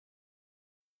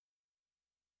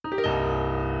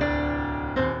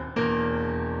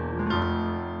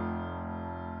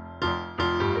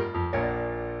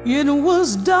It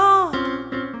was dark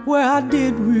where I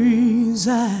did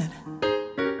reside.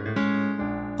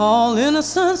 All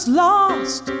innocence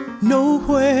lost,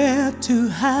 nowhere to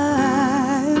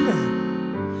hide.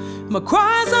 My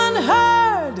cries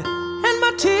unheard and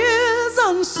my tears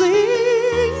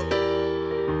unseen.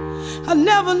 I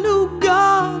never knew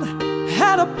God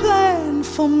had a plan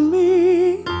for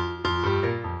me.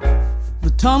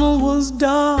 The tunnel was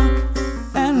dark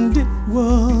and it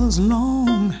was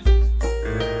long,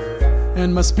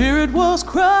 and my spirit was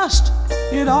crushed,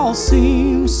 it all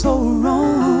seemed so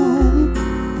wrong.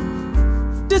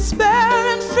 Despair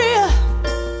and fear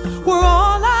were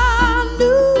all I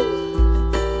knew.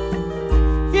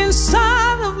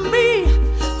 Inside of me,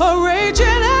 a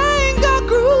raging anger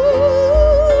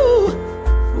grew.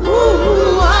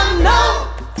 Ooh, I know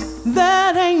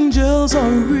that angels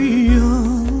are real.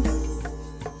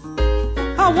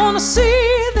 I wanna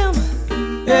see them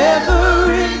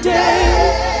every day,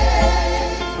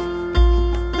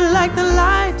 like the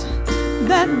light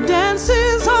that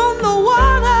dances on the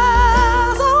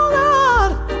waters. Oh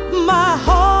Lord, my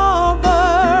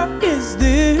harbor is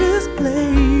this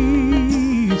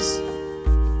place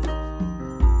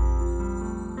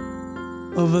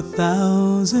of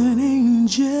 1,000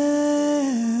 angels.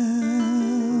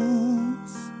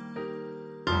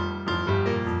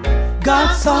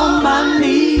 God saw my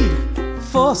need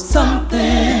for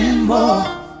something more.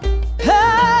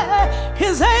 Hey,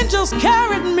 His angels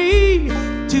carried me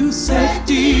to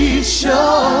safety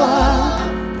shore.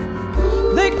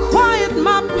 They quiet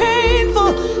my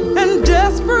painful and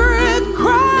desperate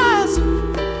cries.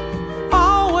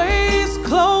 Always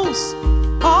close,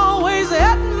 always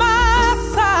at my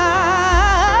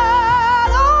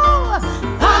side. Oh,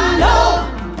 I know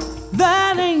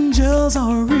that angels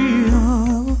are real.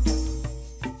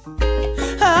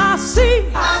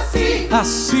 I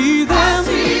see them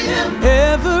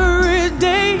every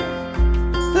day,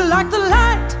 like the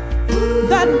light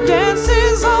that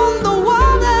dances on the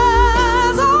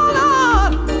waters. Oh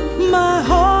Lord, my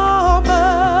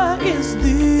harbor is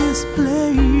this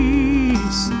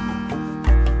place,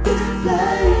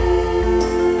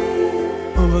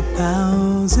 of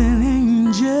 1,000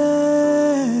 angels.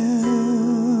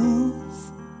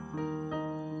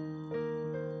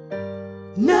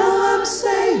 Now I'm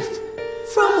safe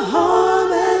from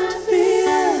harm and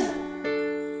fear,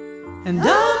 and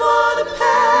I'm on a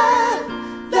path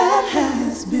that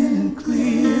has been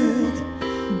cleared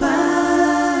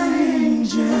by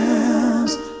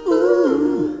angels.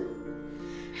 Ooh,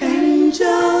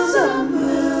 angels of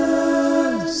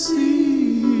mercy.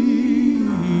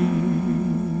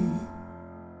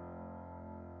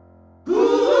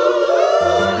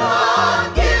 Ooh, Lord,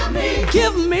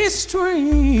 give me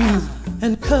strength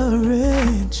and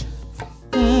courage.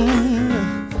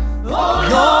 Oh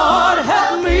Lord,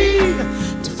 help me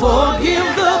to forgive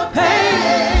the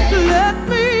pain. Let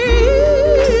me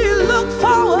look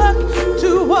forward to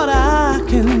what I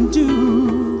can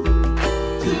do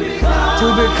to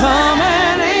become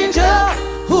an angel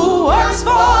who works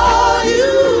for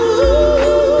you.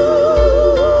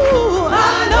 I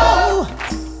know,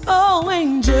 oh,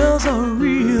 angels are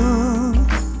real.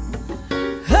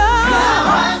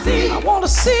 I want to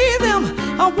see them.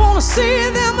 I want to see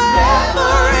them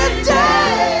every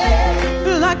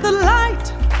day, like the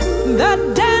light that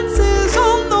dances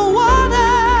on the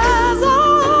waters.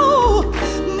 Oh,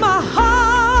 my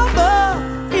harbor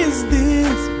is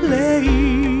this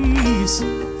place,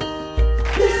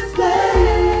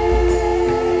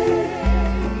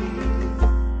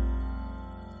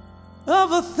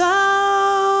 of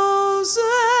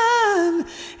 1,000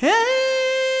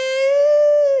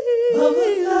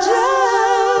 angels.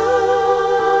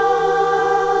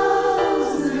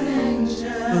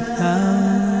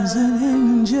 1,000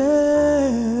 angels.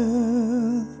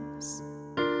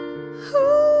 Ooh,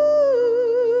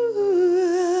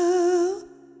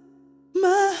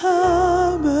 my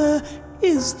harbor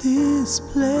is this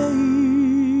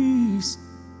place,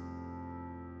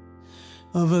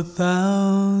 of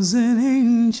 1,000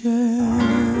 angels.